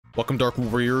Welcome, Dark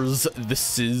Warriors.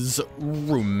 This is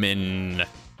Rumin.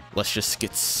 Let's just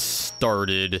get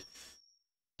started.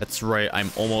 That's right,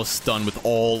 I'm almost done with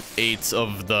all 8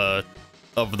 of the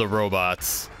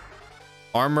robots.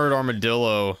 Armored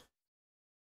Armadillo.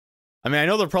 I mean, I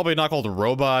know they're probably not called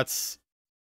robots,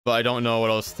 but I don't know what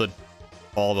else to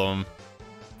call them.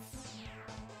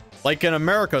 Like in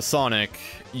America Sonic,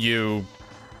 you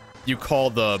call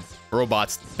the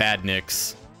robots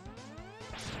badniks.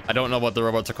 I don't know what the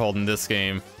robots are called in this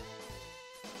game.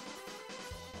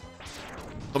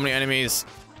 So many enemies.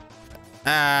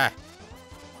 Ah.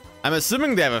 I'm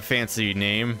assuming they have a fancy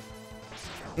name.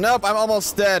 Nope, I'm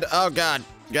almost dead. Oh god.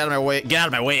 Get out of my way. Get out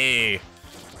of my way.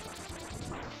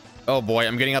 Oh boy,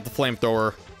 I'm getting out the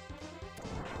flamethrower.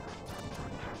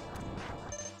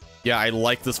 Yeah, I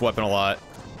like this weapon a lot.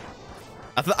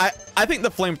 I think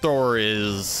the flamethrower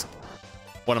is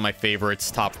one of my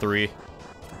favorites, top 3.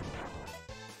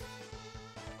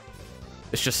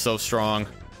 It's just so strong.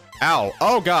 Ow.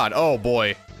 Oh god. Oh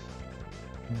boy.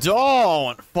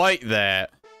 Don't fight that.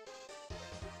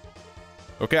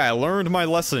 Okay, I learned my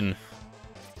lesson.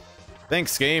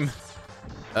 Thanks, game.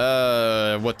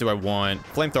 What do I want?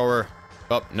 Flamethrower.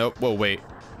 Oh, nope. Whoa, wait.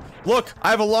 Look,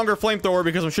 I have a longer flamethrower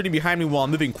because I'm shooting behind me while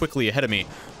I'm moving quickly ahead of me.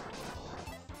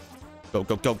 Go,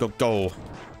 go, go, go, go.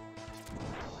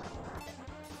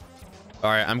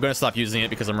 Alright, I'm gonna stop using it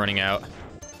because I'm running out.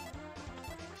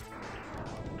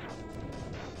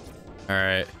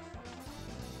 Alright.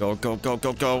 Go, go, go,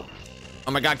 go, go.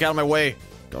 Oh my god, get out of my way.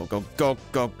 Go, go, go,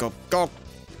 go, go, go.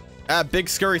 Ah, big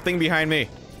scary thing behind me.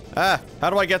 Ah, how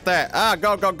do I get that? Ah,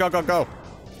 go, go, go, go, go.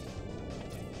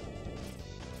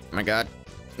 Oh my god.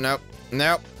 Nope,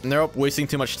 nope, nope. Wasting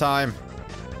too much time.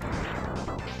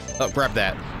 Oh, grab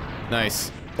that. Nice.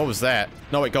 What was that?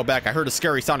 No, wait, go back. I heard a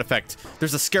scary sound effect.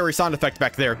 There's a scary sound effect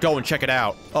back there. Go and check it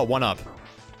out. Oh, 1-up.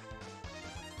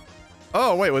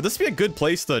 Oh, wait, would this be a good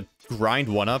place to grind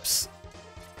 1-ups?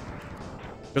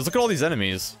 Because look at all these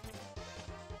enemies.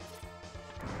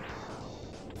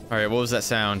 Alright, what was that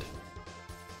sound?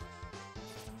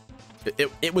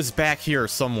 It was back here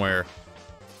somewhere.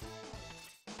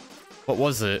 What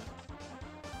was it?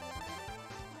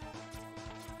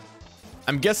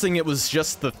 I'm guessing it was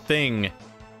just the thing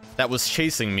that was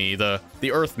chasing me, the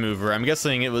earth mover. I'm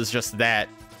guessing it was just that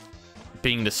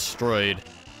being destroyed.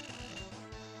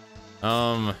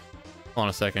 Hold on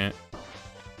a second.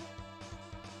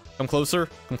 Come closer.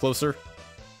 Come closer.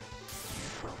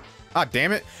 Ah,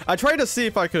 damn it. I tried to see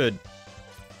if I could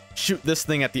shoot this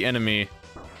thing at the enemy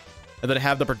and then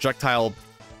have the projectile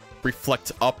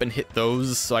reflect up and hit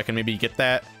those so I can maybe get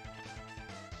that.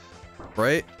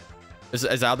 Right? Is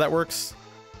that how that works?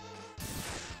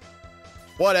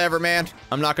 Whatever, man.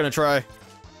 I'm not gonna try.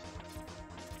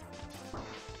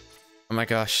 Oh my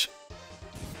gosh.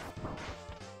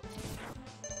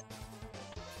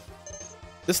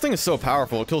 This thing is so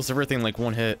powerful. It kills everything like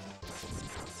 1 hit.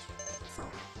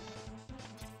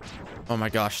 Oh my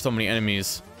gosh, so many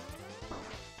enemies.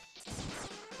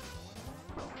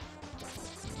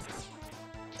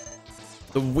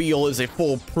 The wheel is a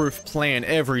foolproof plan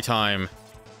every time.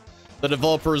 The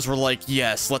developers were like,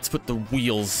 yes, let's put the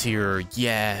wheels here.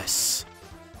 Yes.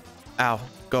 Ow.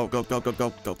 Go, go, go, go,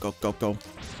 go, go, go, go, go.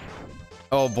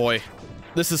 Oh boy.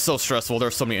 This is so stressful. There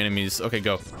are so many enemies. Okay,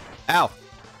 go. Ow.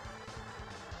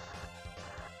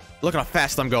 Look how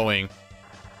fast I'm going.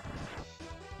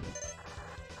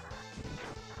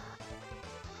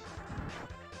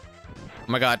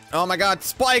 Oh my god. Oh my god.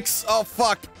 Spikes. Oh,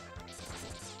 fuck.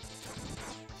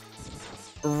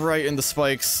 Right in the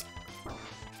spikes.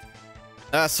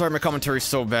 Ah, sorry, my commentary's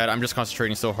so bad. I'm just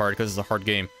concentrating so hard because it's a hard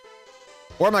game.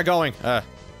 Where am I going? Can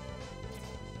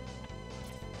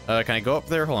I go up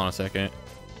there? Hold on a second.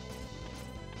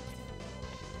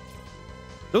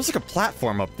 There's like a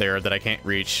platform up there that I can't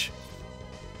reach.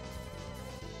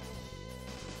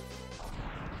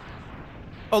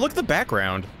 Oh, look at the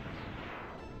background.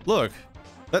 Look.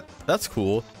 That's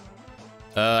cool.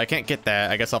 I can't get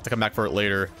that. I guess I'll have to come back for it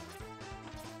later.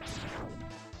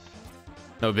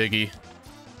 No biggie.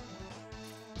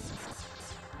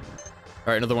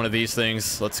 Alright, another one of these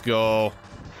things. Let's go.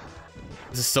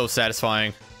 This is so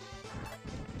satisfying.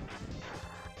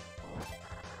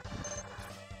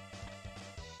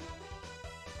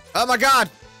 Oh my god!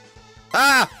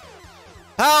 Ah!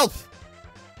 Help!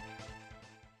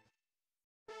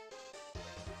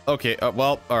 Okay,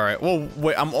 well, alright. Well,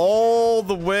 wait, I'm all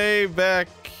the way back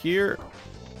here.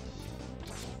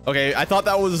 Okay, I thought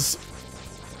that was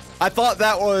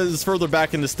further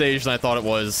back in the stage than I thought it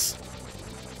was.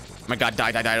 Oh my god,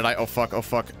 die, die, die, die. Oh fuck, oh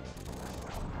fuck.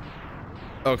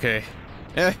 Okay.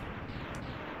 Eh.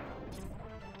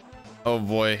 Oh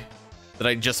boy. Did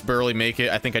I just barely make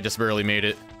it? I think I just barely made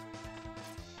it.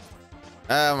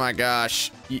 Oh my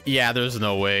gosh. Yeah, there's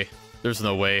no way. There's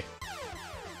no way.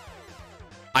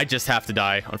 I just have to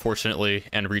die, unfortunately,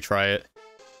 and retry it.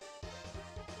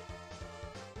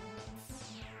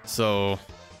 So...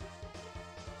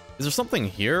 is there something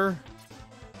here?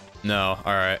 No,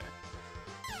 alright.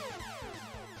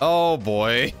 Oh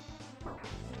boy.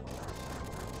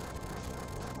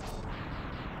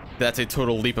 That's a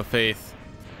total leap of faith.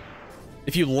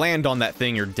 If you land on that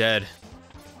thing, you're dead.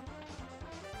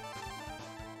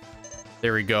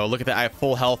 There we go. Look at that. I have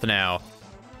full health now.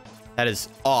 That is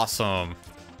awesome.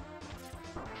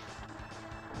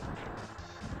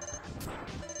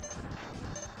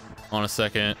 On a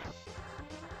second.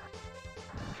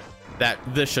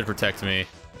 This should protect me.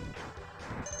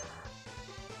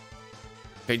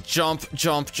 Okay, jump,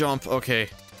 jump, jump. Okay.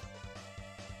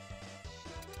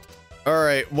 All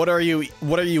right, what are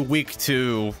you weak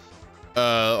to,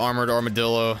 Armored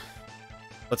Armadillo?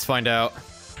 Let's find out.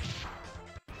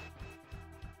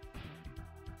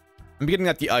 I'm getting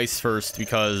at the ice first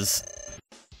because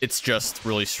it's just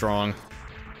really strong.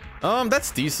 That's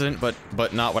decent, but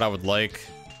not what I would like.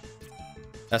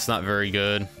 That's not very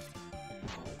good.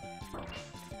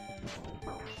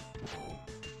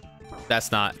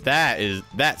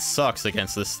 That sucks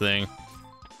against this thing.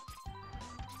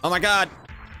 Oh my god!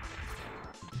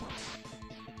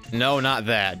 No, not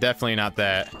that. Definitely not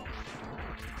that.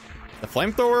 The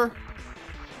flamethrower?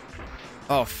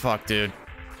 Oh, fuck, dude.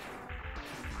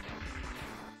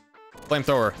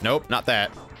 Flamethrower. Nope, not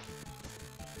that.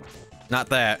 Not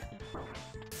that.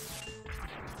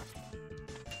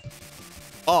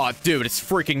 Oh, dude, it's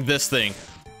freaking this thing.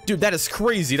 Dude, that is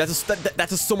crazy. That's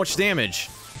just so much damage.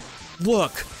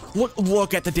 Look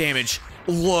at the damage.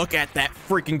 Look at that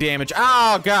freaking damage.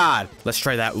 Oh, God. Let's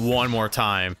try that one more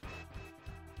time.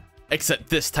 Except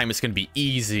this time it's gonna be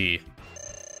easy.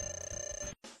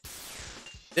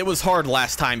 It was hard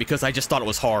last time because I just thought it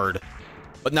was hard.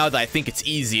 But now that I think it's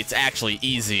easy, it's actually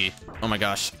easy. Oh my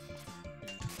gosh.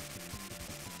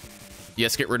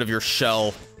 Yes, get rid of your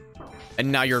shell. And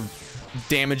now you're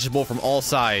damageable from all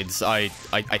sides, I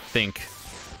think.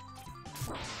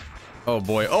 Oh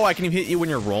boy. Oh, I can even hit you when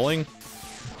you're rolling?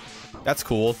 That's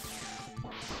cool.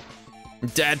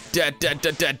 Dead, dead, dead,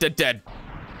 dead, dead, dead, dead.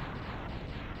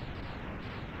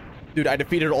 Dude, I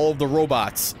defeated all of the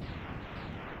robots.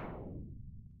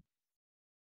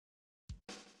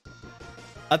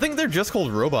 I think they're just called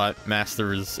Robot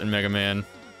Masters in Mega Man,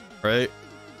 right?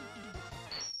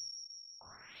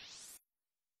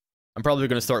 I'm probably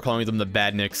gonna start calling them the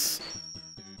Badniks.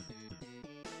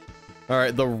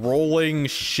 Alright, the rolling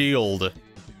shield.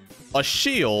 A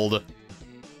shield?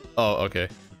 Oh, okay.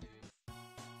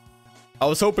 I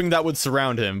was hoping that would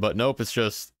surround him, but nope, it's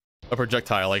just a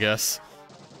projectile, I guess.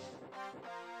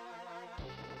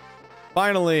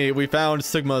 Finally, we found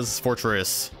Sigma's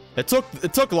fortress. It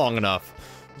took long enough.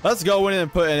 Let's go in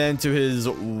and put an end to his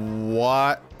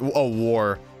war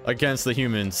against the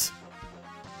humans.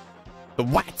 The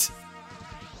what?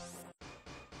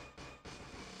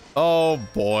 Oh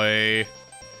boy.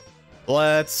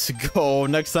 Let's go.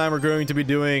 Next time we're going to be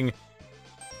doing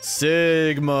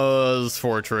Sigma's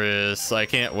fortress. I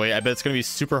can't wait. I bet it's going to be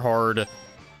super hard.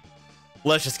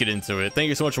 Let's just get into it. Thank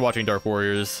you so much for watching, Dark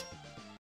Warriors.